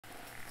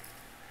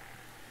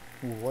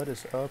What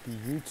is up,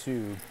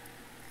 YouTube?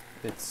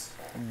 It's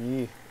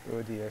me,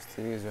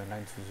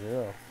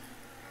 ODST0920.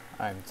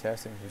 I'm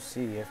testing to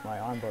see if my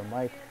onboard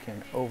mic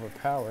can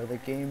overpower the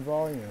game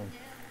volume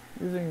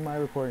using my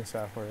recording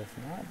software. If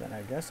not, then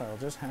I guess I'll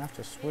just have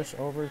to switch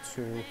over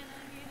to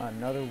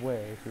another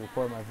way to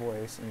record my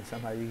voice, and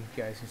somehow you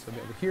guys can still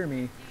be able to hear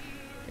me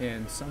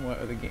in somewhat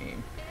of the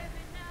game.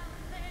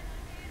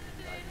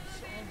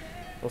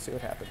 We'll see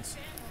what happens.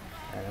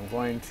 And I'm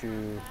going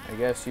to, I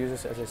guess, use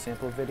this as a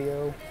sample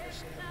video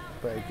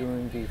by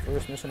doing the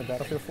first mission of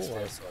Battlefield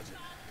 4.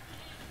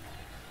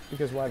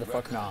 Because why the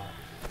fuck not?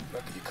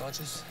 Wrecker, you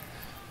conscious?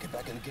 Get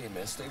back in the game,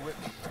 man. Stay with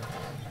me.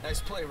 Nice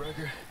play,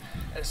 Wrecker.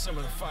 That is some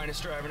of the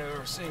finest driving I've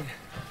ever seen.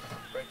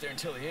 Right there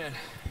until the end.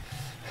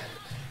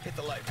 Hit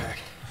the light pack.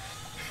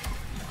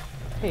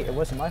 Hey, it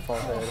wasn't my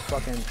fault that the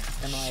fucking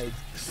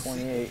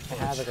Mi-28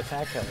 Havoc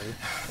attack heli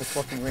was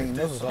fucking raining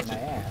missiles up my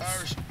ass.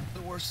 Irish,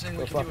 the worst thing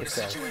we can do in a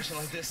situation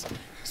like this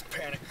is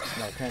panic.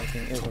 No,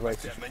 panicking is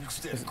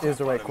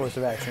the right course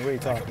of action. What are you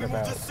talking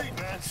about?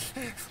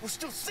 We're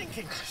still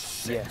sinking.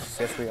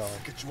 Yes, we are.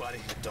 Get you out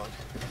of here, Doug.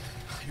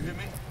 You hear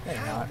me? Hey,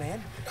 not.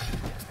 Man.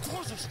 The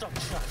doors are stuck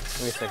shut.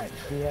 Wait a second.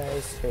 He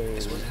has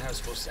This a, wasn't how it's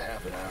supposed to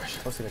happen, Irish.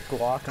 what's it, a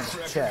Glock on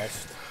his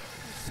chest,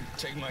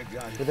 Take my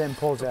gun. but then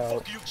pulls out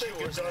What you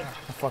thinking, Doug?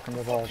 a fucking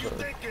revolver.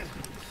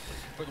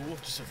 For the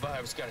wolf to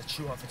survive, it's got to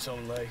chew off its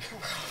own leg.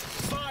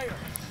 Fire!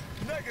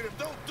 Negative,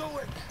 don't do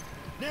it!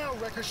 Now,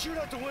 Wrecker, shoot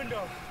out the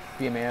window.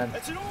 Be a man.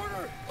 That's an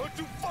order! Don't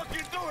you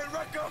fucking do it,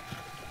 Wrecker!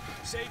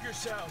 Save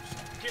yourselves.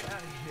 Get out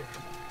of here.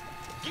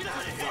 Get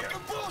out of here!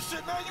 Fucking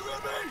bullshit, man, you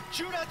hear me?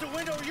 Shoot out the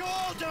window, you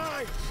all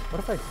die! What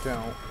if I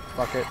don't?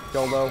 Fuck it.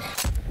 YOLO.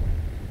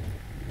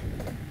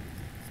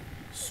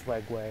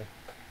 Swagway.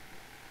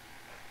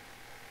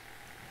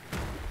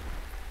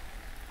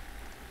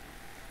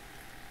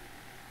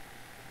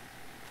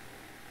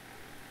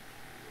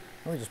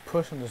 Let me just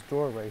push on this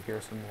door right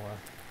here some more.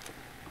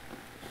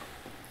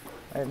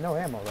 I have no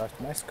ammo left.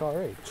 My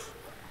Scar H.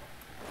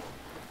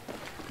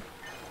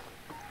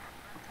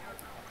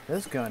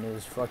 This gun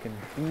is fucking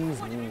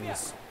bee's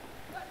knees.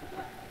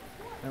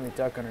 Let me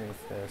duck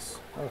underneath this.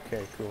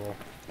 Okay, cool.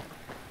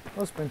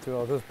 Let's been through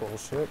all this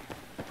bullshit.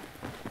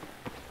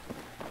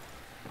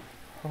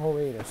 Oh,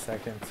 wait a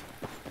second.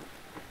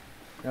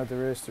 You know what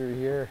there is through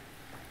here?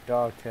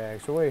 Dog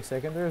tags. So wait a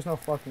second, there is no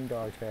fucking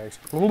dog tags.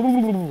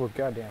 God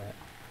damn it.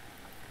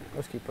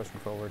 Let's keep pushing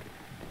forward.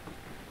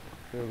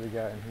 See what we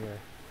got in here.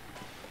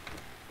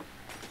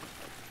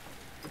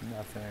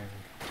 Nothing.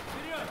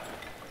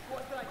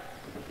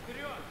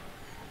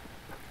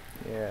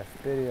 Yeah,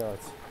 video.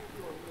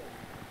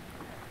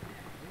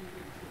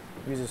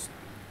 You just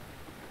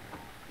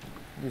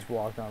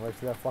walked on right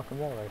to that fucking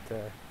wall right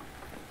there.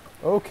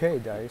 Okay,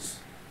 dice.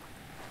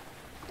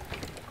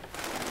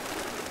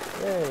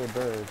 Hey,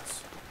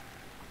 birds.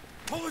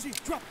 Policy,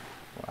 drop!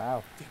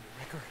 Wow. Damn it,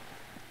 Wrecker.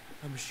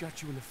 I almost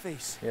shot you in the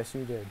face. Yes,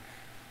 you did.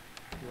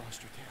 You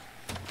lost your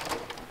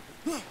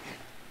tail.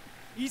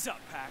 Ease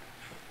up, Pack.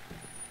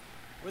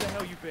 Where the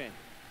hell you been?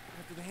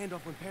 After the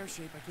handoff went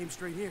pear-shaped, I came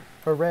straight here.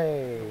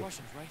 Hooray! The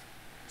Russians, right?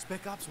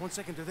 Spec ops, 1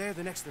 second they're there,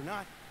 the next they're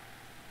not.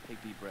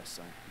 Take deep breaths,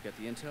 son. You got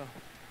the intel?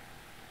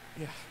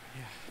 Yeah,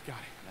 got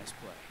it. Nice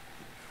play.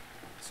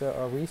 So,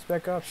 are we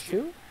spec ops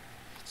too?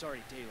 It's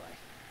already daylight.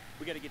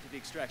 We gotta get to the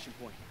extraction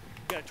point.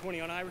 You got a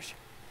 20 on Irish?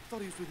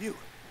 Thought he was with you.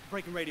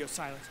 Breaking radio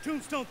silence.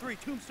 Tombstone 3,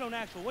 Tombstone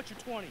Actual. What's your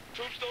 20?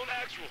 Tombstone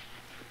Actual.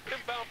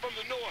 Inbound from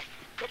the north.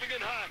 Coming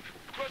in hot.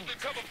 Requesting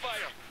cover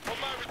fire on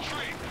my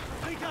retreat.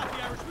 We got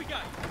the Irish. We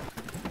got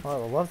you. Well, I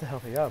would love to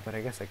help you out, but I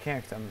guess I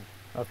can't because I'm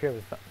up here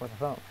with the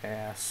phone.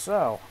 Yeah,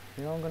 so,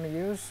 you know what I'm going to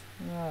use?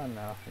 No. You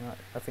know what?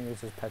 I think it's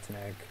just Pets and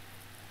Egg.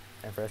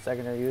 And for a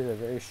second, I use a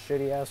very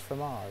shitty-ass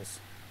FAMAS.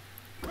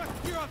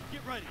 Right, gear up.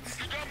 Get ready.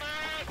 You got my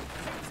ass?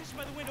 Take position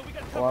by the window. We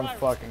gotta cover Well, I'm Irish.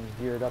 fucking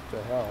geared up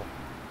to hell.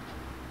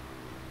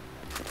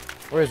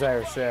 Where's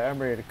Irish at? I'm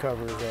ready to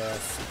cover his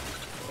ass.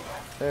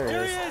 There he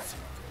There is. he is.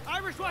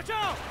 Irish, watch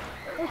out.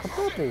 Look, a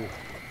poopy.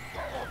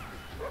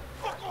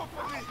 Fuck off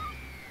of me!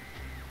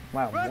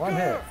 Wow, one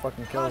hit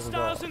fucking kills the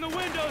dog. Hostiles in the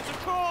windows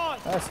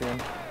across. I see him.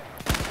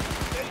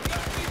 They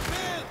got me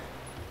pinned!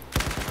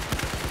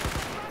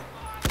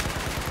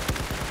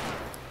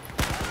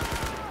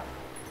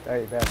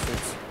 Hey,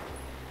 bastards.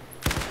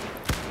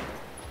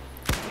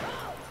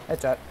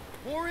 Headshot.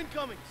 More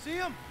incoming. See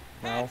him?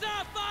 No. Heads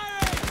up, firing.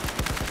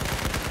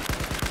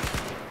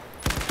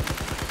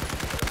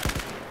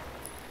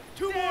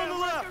 2 more on the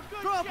left.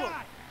 Drop him.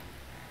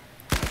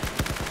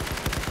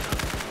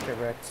 Get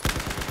wrecked.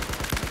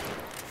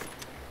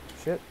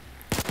 Shit.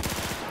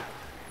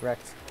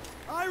 Wrecked.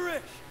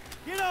 Irish,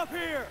 get up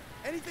here.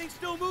 Anything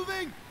still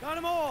moving? Got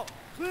them all.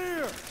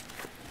 Clear.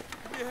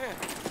 Yeah.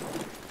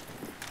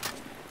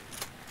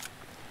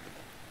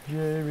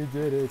 Yeah, we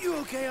did it. You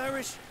okay,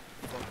 Irish?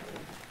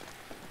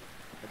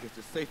 I guess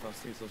it's safe. I'll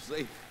stay so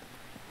safe.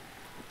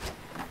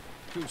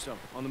 Tombstone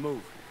on the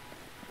move.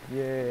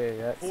 Yeah,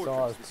 that saw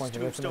Fortress, is this is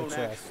pointing right in the Tombstone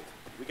chest. Actual.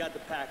 We got the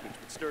package,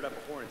 but stirred up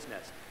a hornet's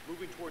nest.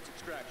 Moving towards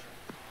extraction.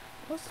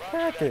 What's the Roger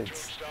that, package?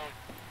 Tombstone.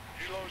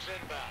 Helo's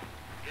inbound.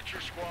 Get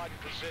your squad in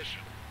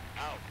position.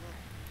 Out.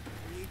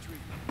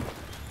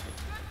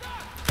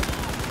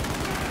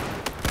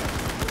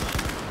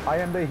 I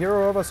am the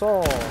hero of us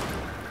all.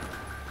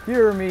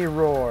 Hear me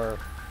roar.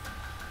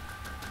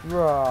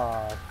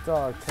 Raw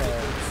dog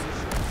tags.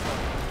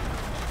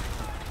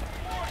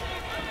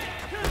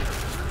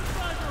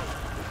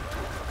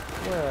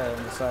 Where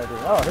in the side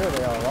room? Oh, here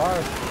they all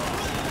are.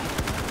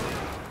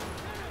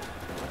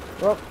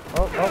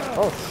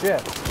 Oh,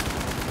 shit.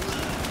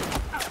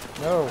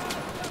 No.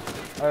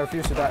 I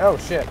refuse to die. Oh,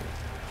 shit.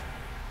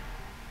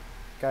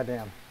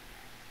 Goddamn.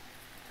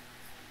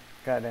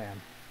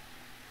 Goddamn.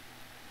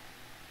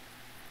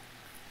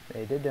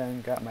 They did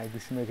done. Got my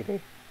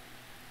gushmigity.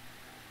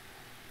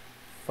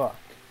 Fuck.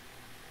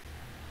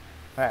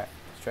 Alright,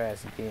 let's try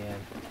this again.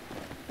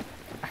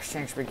 I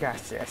think we got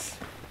this.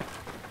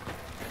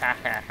 Ha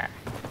ha ha.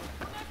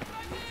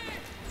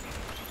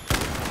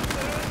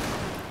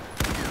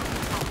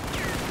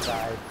 Die.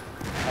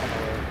 Out of my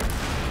way.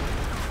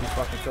 You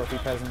fucking filthy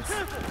peasants. We're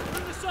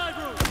in the side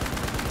room.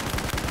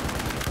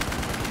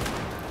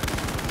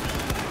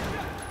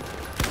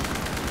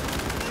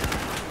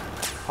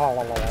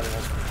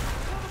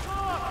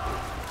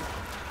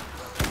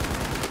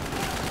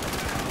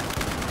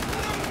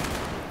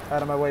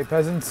 Out of my way,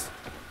 peasants.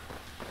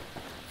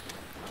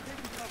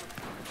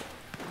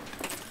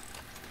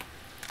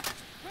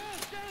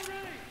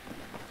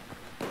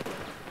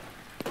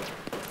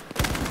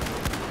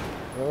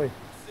 Really?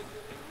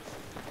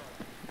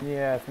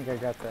 Yeah, I think I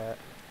got that.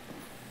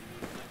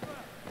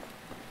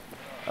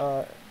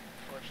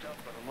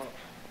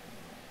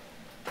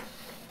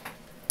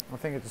 I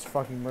think I just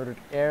fucking murdered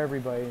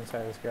everybody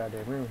inside this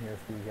goddamn room here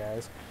for you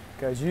guys.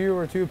 Because you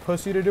were too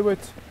pussy to do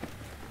it.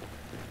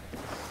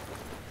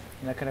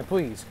 Now can I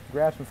please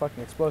grab some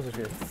fucking explosives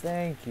here?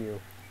 Thank you.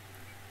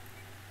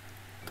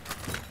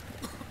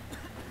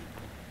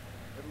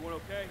 Everyone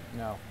okay?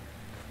 No.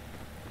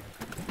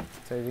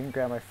 So you didn't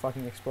grab my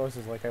fucking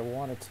explosives like I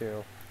wanted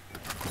to.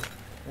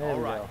 There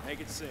we go. Make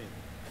it sing.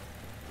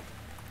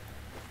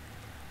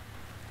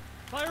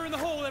 Fire in the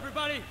hole,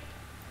 everybody!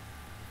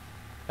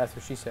 That's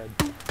what she said.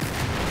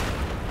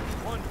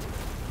 One.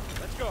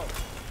 Let's go.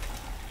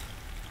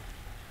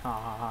 Ha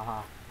ha ha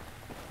ha.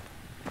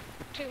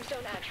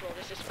 Tombstone Actual,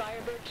 this is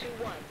Firebird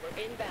 2-1.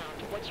 We're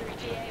inbound. What's your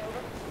ETA,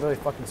 over? Really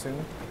fucking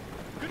soon.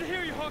 Good to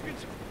hear you,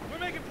 Hawkins. We're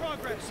making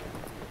progress.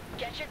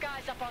 Get your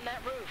guys up on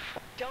that roof.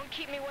 Don't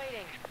keep me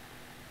waiting.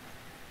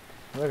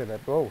 Look at that.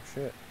 Oh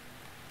shit.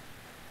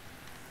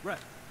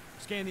 Ref,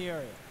 scan the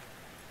area.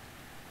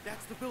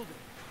 That's the building.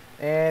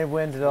 And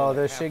when did all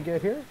this shit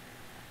get here?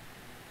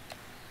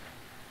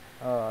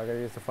 Oh, I gotta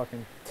use the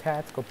fucking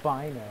tactical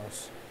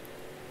binos.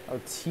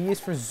 Oh, T is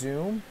for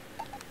zoom?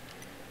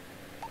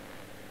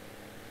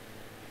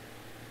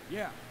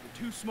 Yeah, the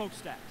 2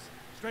 smokestacks.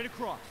 Straight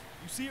across.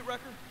 You see it,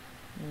 Wrecker?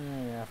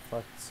 Yeah,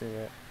 fuck, see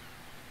it.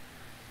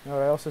 You know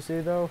what I also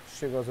see though?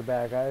 Shit goes to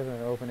bad guys in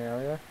an open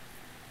area.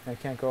 And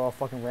I can't go all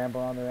fucking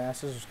ramble on their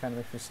asses, which kind of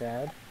makes me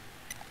sad.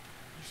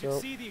 You should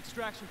see the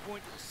extraction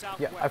point to the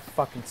southwest. Yeah, I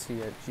fucking see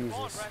it. Jesus.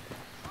 Come on, Wreck.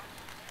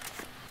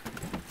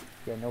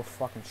 Yeah, no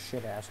fucking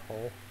shit,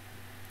 asshole.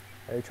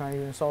 Are you trying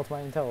to insult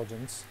my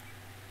intelligence?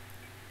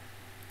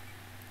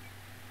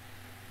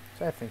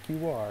 So I think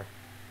you are.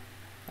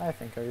 I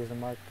think I'll use a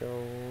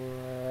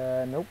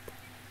Marco. Nope.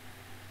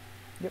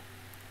 Yep.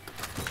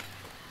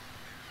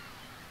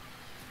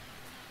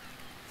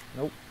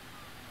 Nope.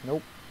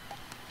 Nope.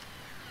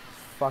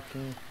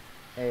 Fucking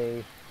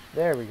A.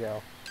 There we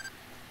go.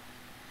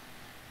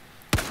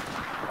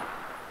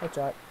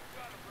 Headshot.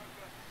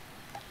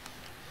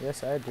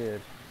 Yes, I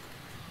did.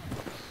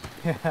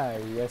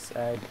 Yes,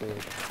 I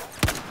did.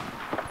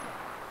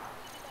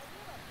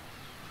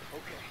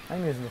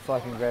 I'm using the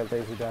fucking red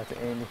laser dot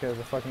to aim because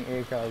the fucking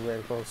ACOG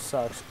reticle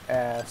sucks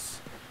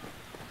ass.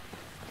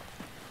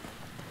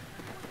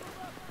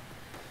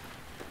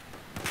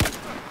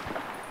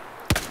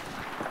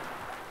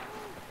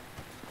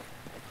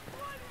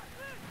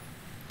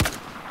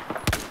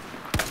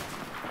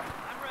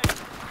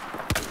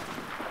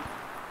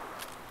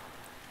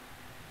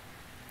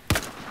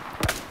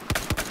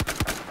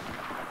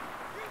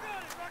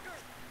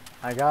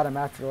 I got him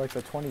after like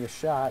the 20th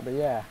shot, but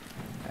yeah,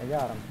 I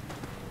got him.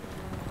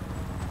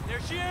 There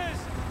she is!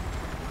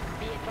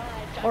 Be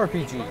advised,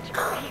 RPG.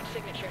 multiple heat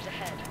signatures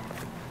ahead.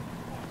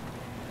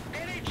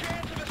 Any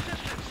chance of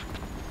assistance?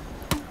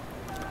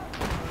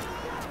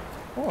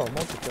 Oh,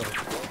 multi-kill.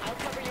 I'll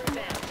cover your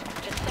advance.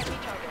 Just send me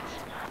targets.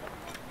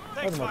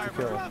 Thanks,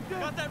 multi-kill. Firebird.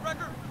 Got that,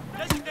 Wrecker?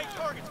 Designate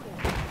targets for me.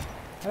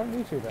 I don't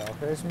need to though.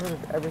 I just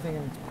moved everything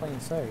in plain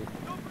sight.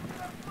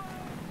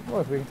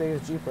 Look, we can take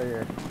his Jeep right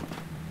here.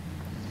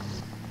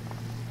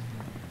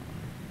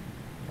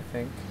 I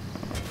think.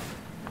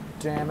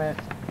 Damn it.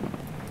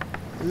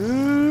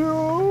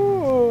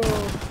 Ooh.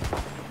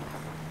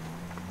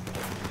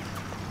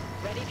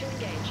 Ready to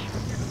engage.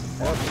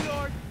 Off the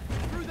yard,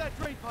 through that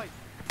drain pipe.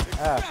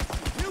 Ah,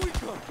 Here we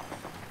go.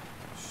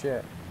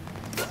 shit.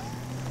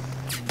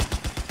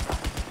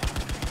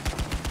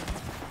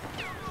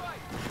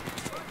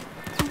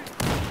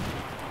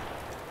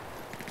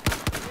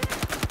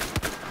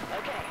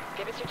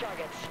 your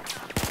targets.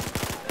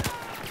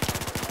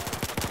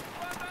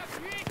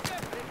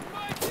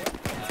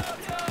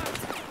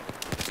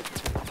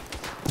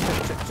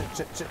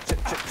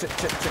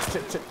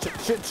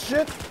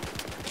 Shit.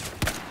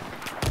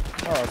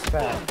 Oh, it's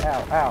bad.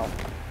 Ow, ow.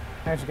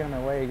 How'd you get in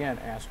my way again,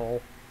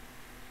 asshole?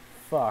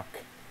 Fuck.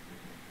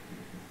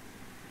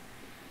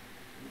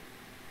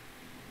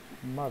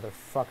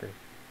 Motherfucker.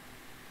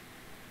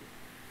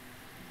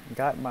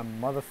 Got in my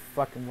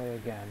motherfucking way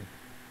again.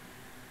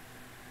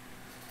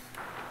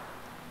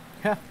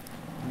 Ha!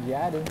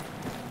 Yeah, I do.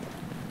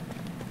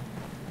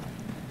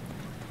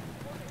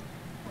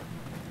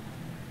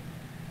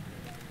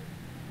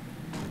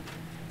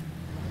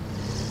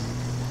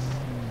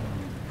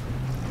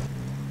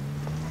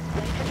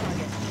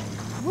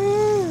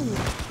 Woo!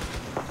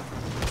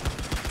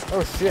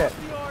 Oh shit.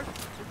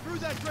 Through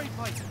that drain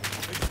pipe.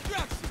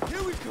 Extraction.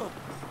 Here we come.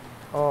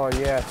 Oh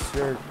yes,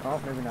 you're. Oh,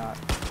 maybe not.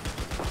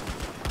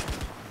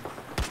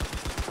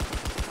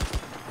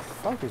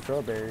 Fuck these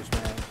strawberries,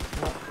 man.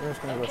 No, we're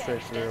just gonna go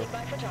straight through. Standing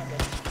by for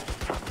targets.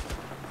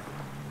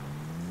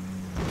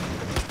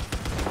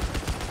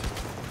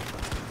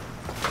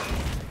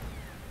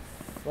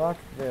 Fuck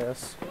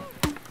this.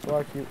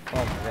 Fuck you.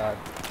 Oh my god.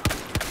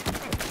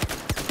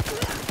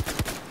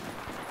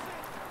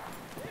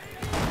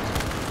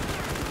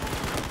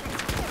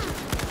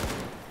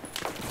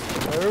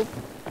 Nope.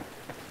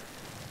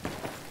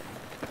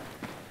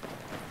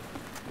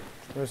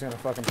 We're just gonna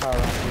fucking power on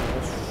through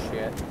this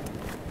shit.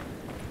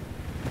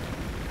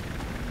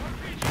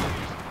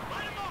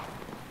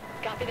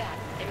 Copy that.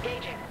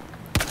 Engaging.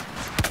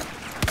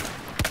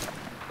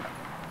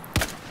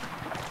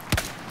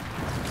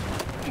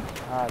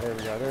 Ah, there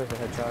we go. There's a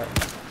headshot.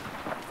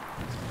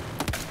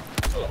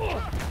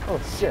 Oh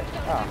shit.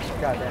 Ah,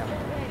 goddamn.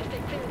 Ready to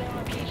stay clear of the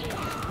RPGs.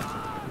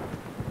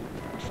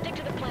 Stick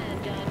to the plan,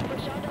 Dunn.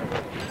 Push onto the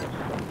roof.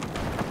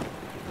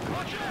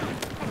 Watch out!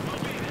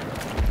 We'll be there.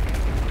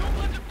 Don't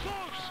let them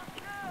close!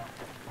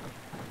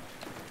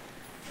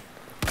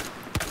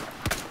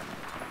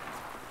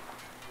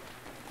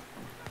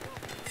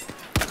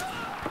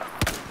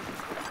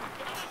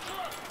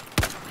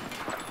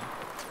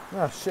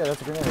 Oh shit,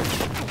 that's a grenade.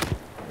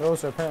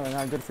 Those are apparently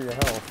not good for your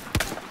health.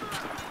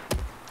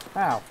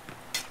 Ow.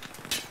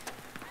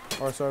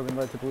 Or so I've been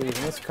led to believe.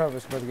 And this cover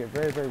is supposed to get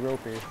very, very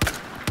ropey.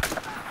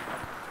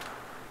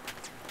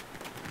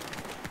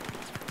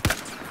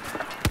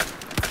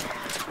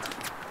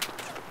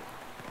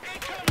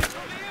 Incoming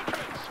from the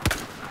entrance!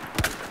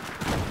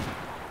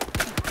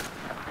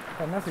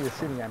 Enough of you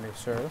shooting at me,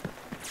 sir.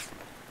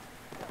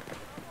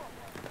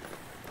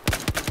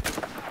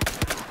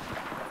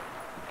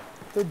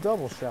 The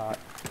double shot.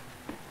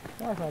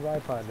 Why is my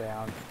bipod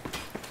down?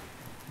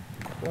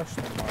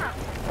 Question mark.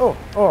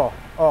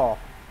 Oh.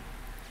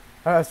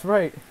 That's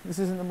right. This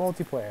isn't the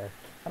multiplayer.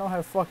 I don't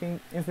have fucking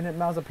infinite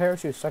amounts of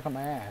parachutes stuck on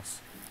my ass.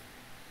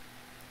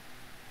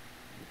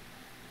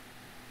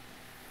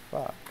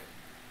 Fuck.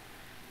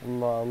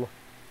 Lol.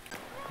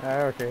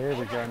 Okay, here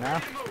we go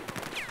now.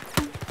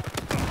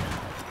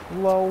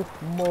 Low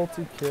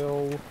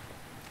multi-kill.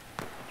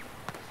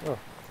 Oh.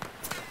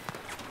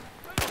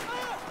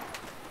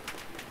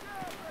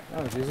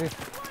 That was easy.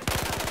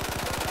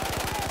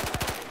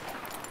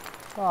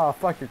 Oh,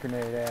 fuck your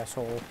grenade,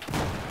 asshole.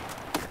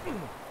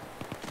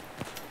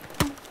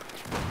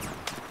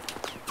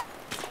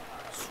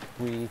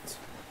 Sweet.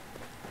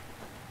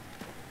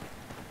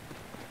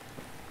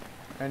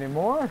 Any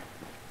more?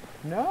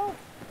 No?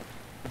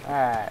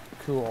 Alright,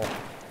 cool.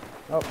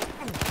 Oh.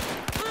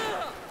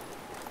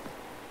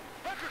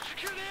 Record,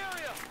 secure the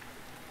area!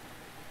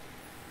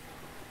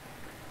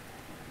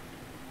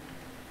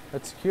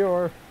 That's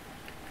secure.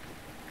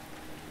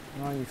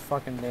 Oh, you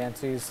fucking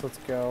Nancy's. Let's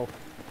go.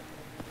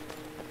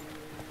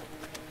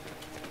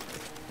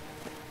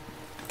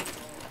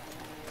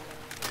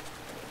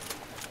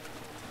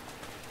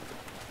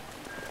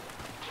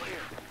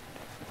 Clear.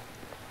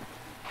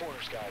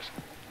 Corners, guys.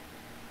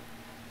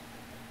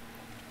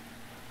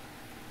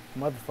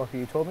 Motherfucker,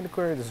 you told me to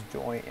clear this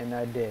joint, and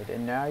I did.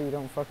 And now you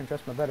don't fucking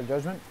trust my better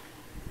judgment?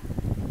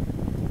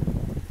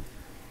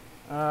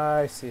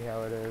 I see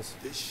how it is.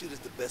 This shit is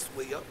the best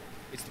way up.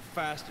 It's the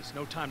fastest.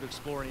 No time to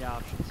explore any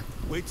options.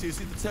 Wait till you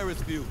see the terrace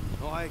view.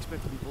 Oh, I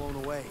expect to be blown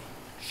away.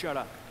 Shut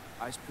up.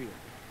 Eyes peeled.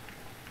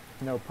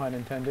 No pun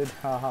intended.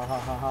 Ha ha ha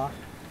ha ha.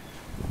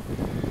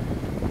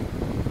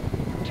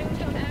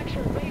 Tombstone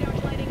actual.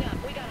 Radar's lighting up.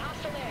 We got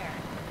hostile air.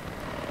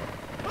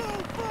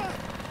 Oh, fuck!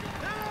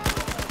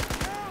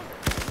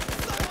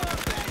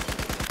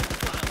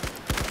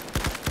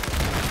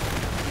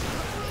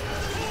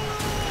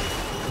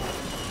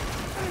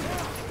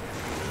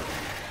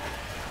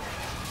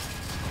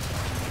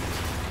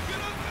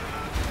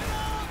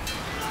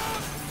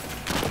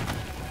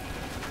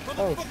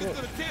 Oh shit.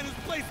 Gonna tear this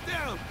place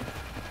down.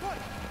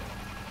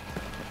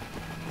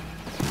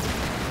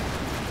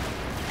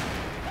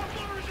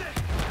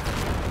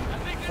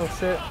 Oh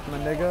shit, my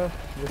nigga.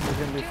 This is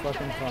gonna be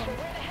fucking fun. Where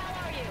the hell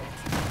are you?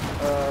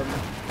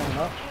 Coming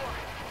up.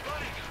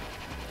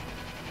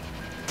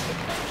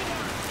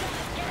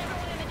 Get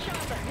everyone in the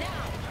chopper,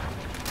 now!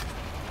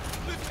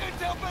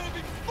 tail better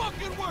be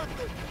fucking worth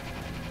it!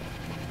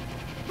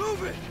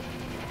 Move it!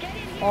 Get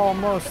in here.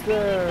 Almost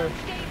there.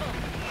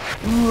 Stable.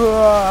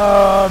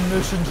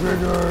 Mission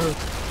trigger.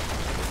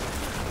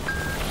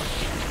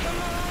 Come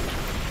on.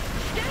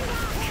 Stand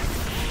by.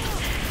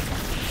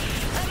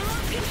 I've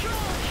lost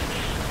control.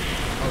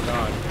 Oh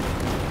god.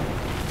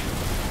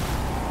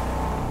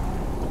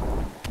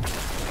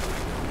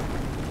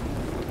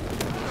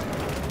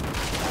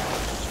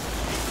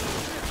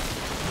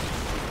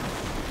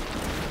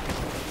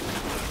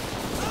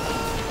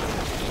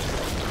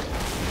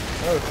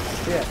 Oh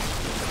shit.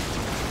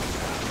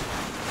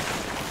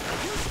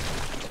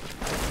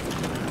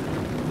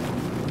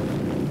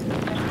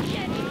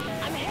 Shit.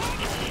 I'm hit.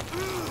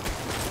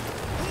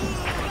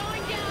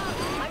 Going down.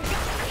 I'm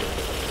got.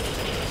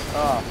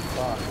 Oh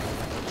fuck.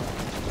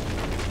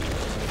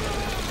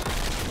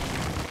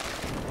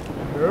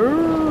 No.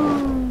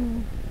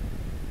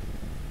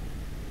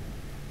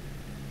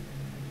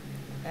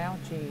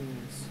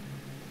 Ouchies.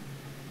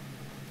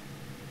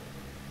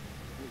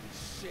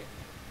 Shit.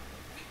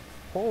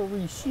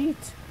 Holy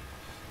shit.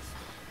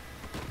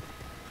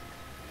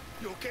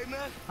 You okay,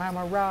 man? I'm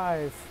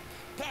arrived.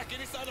 Pack, get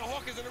inside the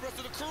Hawkins and the rest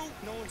of the crew.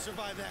 No one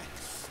survived that.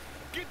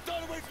 Get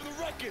done away from the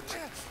wreckage.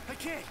 I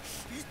can't.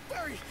 He's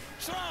buried.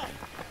 Try.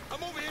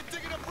 I'm over here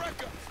digging up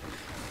Wrecker.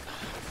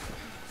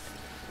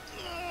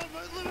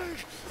 My leg.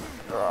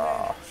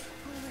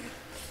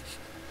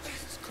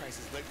 Jesus Christ,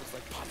 his leg looks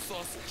like pop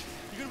sausage.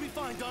 You're gonna be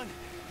fine, Dunn.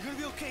 You're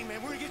gonna be okay,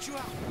 man. We're gonna get you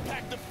out.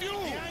 Pack the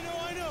fuel. Yeah,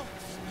 I know.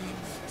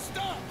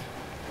 Stop.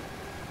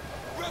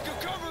 Wrecker,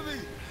 cover me.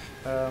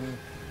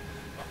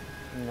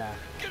 Nah.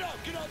 Get out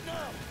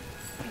now.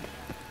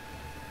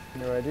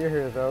 No idea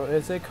here though.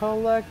 It's a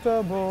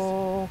collectible.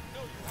 No, you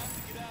have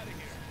to get out of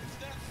here. It's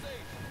not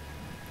safe.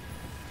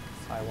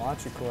 I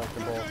want you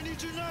collectible. Wrecker, I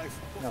need your knife.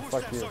 No,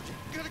 Before fuck staff you. sergeant.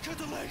 Gotta cut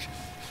the leg.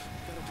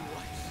 Gotta do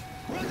what?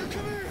 Wrecker,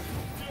 come here.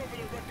 Get over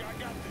there, Wrecker. I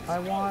got this. I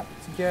want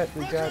to get.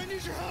 We Wrecker, got. I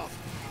need your help.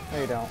 No,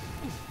 you don't.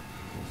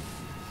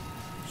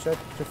 Shut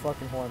your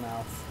fucking whore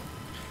mouth.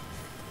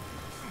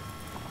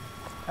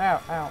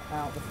 Ow, ow,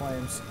 ow, the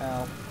flames.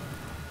 Ow.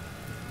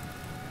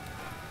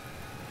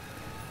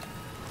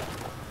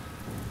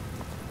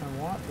 I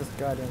want this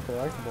goddamn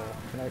collectible.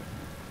 Can I...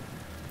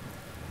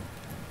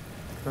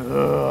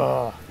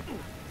 Ugh.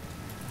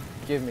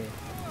 Give me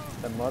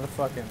the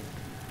motherfucking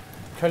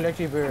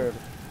collectible.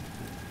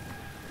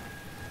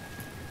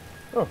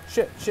 Oh,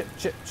 shit.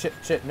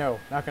 No,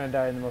 not gonna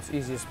die in the most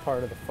easiest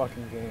part of the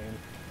fucking game.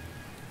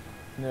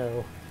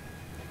 No.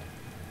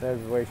 That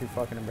would be way too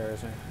fucking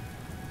embarrassing.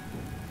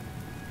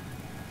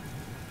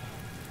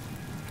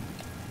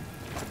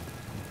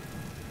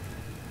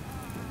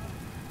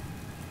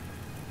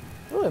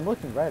 Really, I'm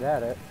looking right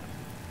at it.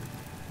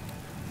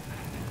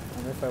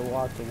 And if I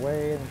walked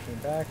away and came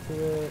back to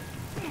it...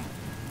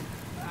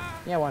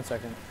 Yeah, 1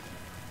 second.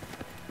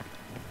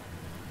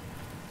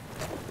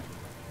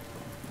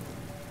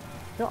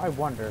 No, I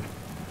wonder.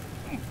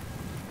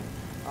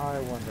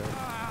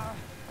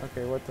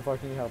 Okay, what the fuck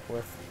can you help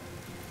with?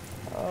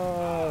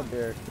 Oh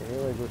dear,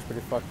 your leg looks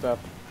pretty fucked up.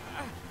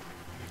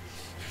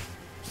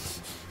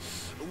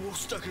 A wolf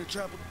stuck in a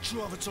trap will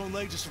chew off its own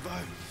leg to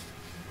survive.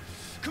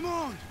 Come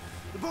on!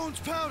 The bone's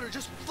powder,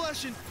 just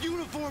flesh and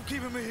uniform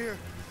keeping me here.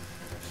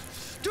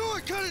 Do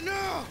it! Cut it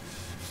now!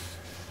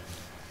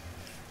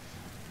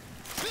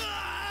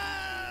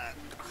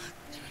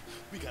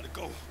 We gotta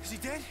go. Is he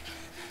dead?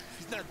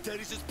 He's not dead,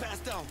 he's just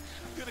passed out.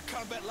 You're the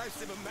combat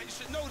lifesaver, man. You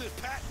should know this,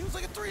 Pat. It was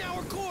like a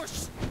 3-hour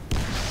course.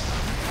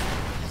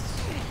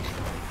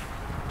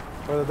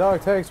 What the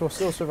dog takes will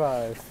still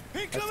survive. I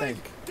Incoming!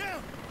 think.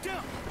 Down!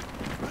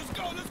 Let's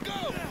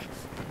go!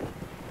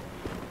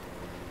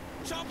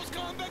 Chopper's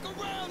coming back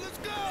around, let's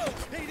go!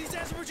 Hey, these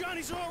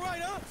Azerbaijanis are all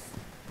right, huh?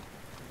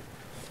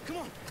 Come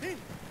on, in.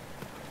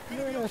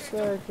 Wait a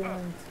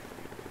second.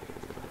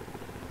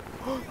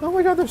 Oh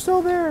my god, they're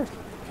still there!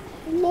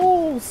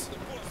 LOLs!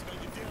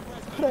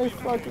 But I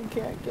fucking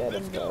can't get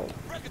him though.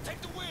 Wrecker,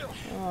 take the wheel!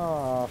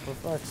 Oh, for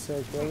fuck's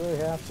sake, do I really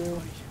have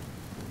to?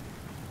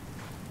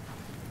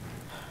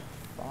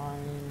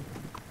 Fine.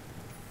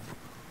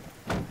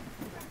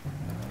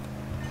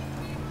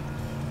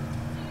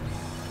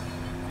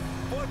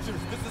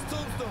 Fortress, this is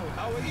Tombstone.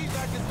 Our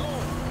evac is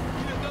gone.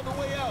 We need another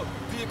way out.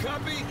 Do you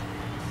copy?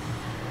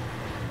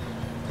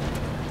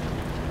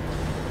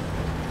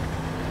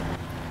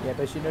 Yeah,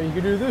 but you know you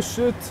can do this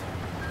shit.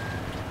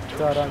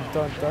 Dun dun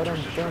dun dun dun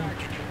dun.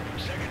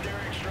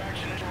 Secondary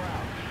extraction is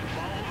route.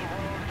 Follow the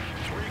road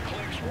 3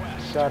 clicks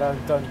west. Dun dun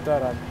dun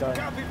dun dun.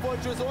 Copy,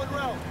 Fortress, en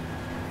route.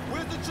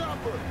 Where's the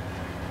chopper?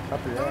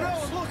 Up your No,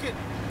 ass. I'm looking.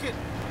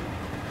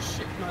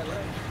 Shit, my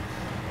leg.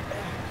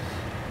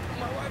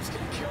 My wife's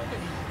gonna kill me.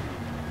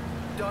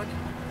 Done.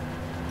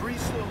 Breathe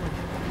slowly.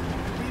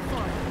 You'll be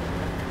fine.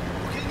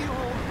 We'll get you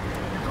home.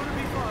 You're gonna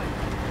be fine.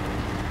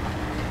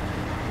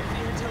 The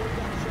intel we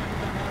got is right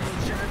behind the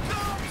jet.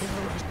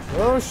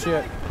 Oh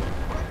shit.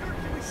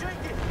 Can we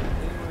shake it?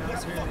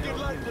 That's fucking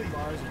likely.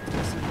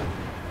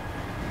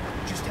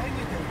 Just hang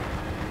in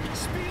there.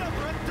 Speed up,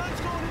 Red. Dunn's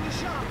going into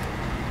shock.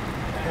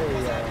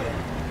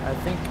 Hey, I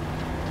think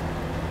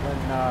when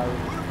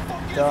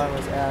Don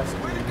was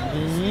asking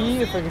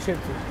me if I could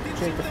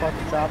shake the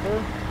fucking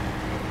chopper.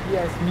 He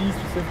asked me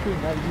specifically,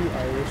 not you,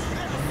 Irish.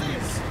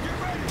 Jeez.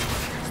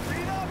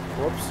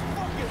 Whoops.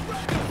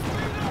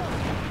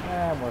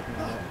 I'm working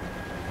on it.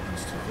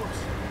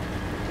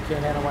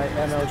 Can't handle my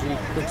MLG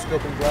quick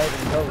scoping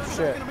driving. Oh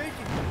shit.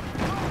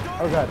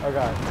 Oh god, oh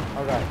god,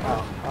 oh god,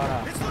 oh, oh no.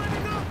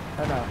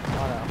 Oh no,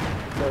 oh no.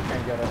 Still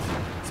can't get us.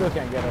 Still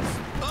can't get us.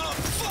 Oh,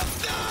 fuck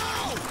no!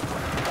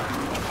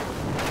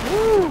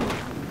 Woo!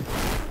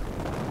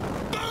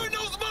 Burn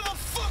those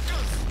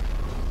motherfuckers!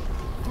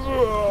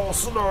 Oh,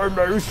 slow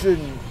motion.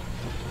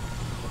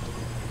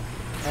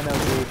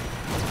 MLG.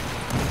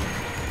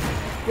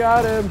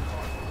 Got him.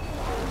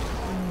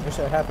 Wish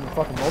that happened in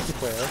fucking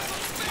multiplayer.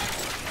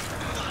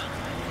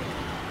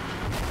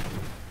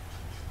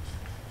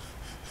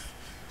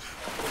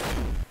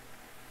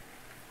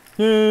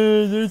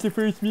 Yay, there's the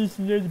first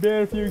mission of the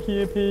Battlefield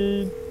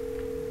campaign.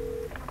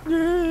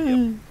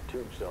 Yay!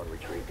 Tombstone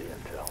retrieved the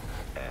intel,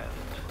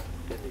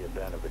 and in the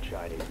event of a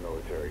Chinese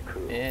military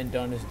coup, And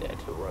Dunn is dead.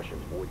 the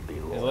Russians would be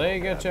His loyal.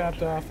 leg got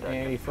chopped off That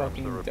and he confirms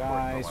the fucking report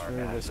dies from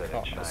for our this asset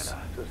in cause.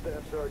 China. So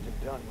Staff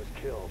Sergeant Dunn was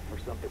killed for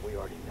something we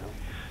already know.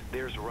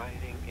 There's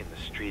rioting in the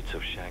streets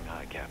of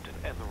Shanghai, Captain,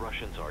 and the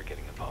Russians are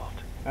getting involved.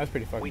 That's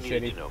pretty We fucking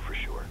needed shitty. to know for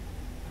sure.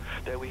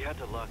 That we had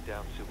to lock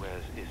down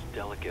Suez is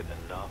delicate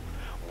enough.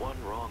 One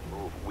wrong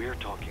move, we're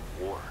talking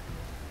war.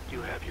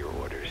 You have your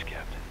orders,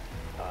 Captain.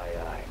 Aye,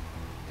 aye.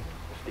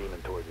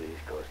 Steaming towards the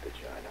east coast of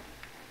China.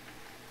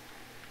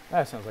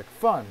 That sounds like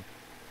fun.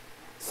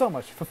 So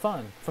much for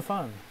fun. For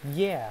fun.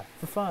 Yeah,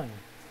 for fun.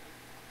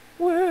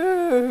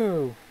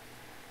 Woo!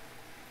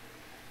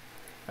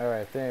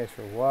 Alright, thanks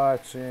for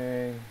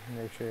watching.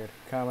 Make sure to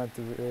comment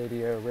the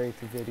video, rate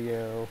the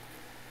video,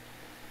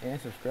 and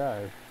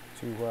subscribe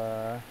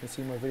to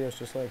see more videos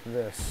just like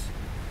this.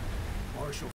 Marshall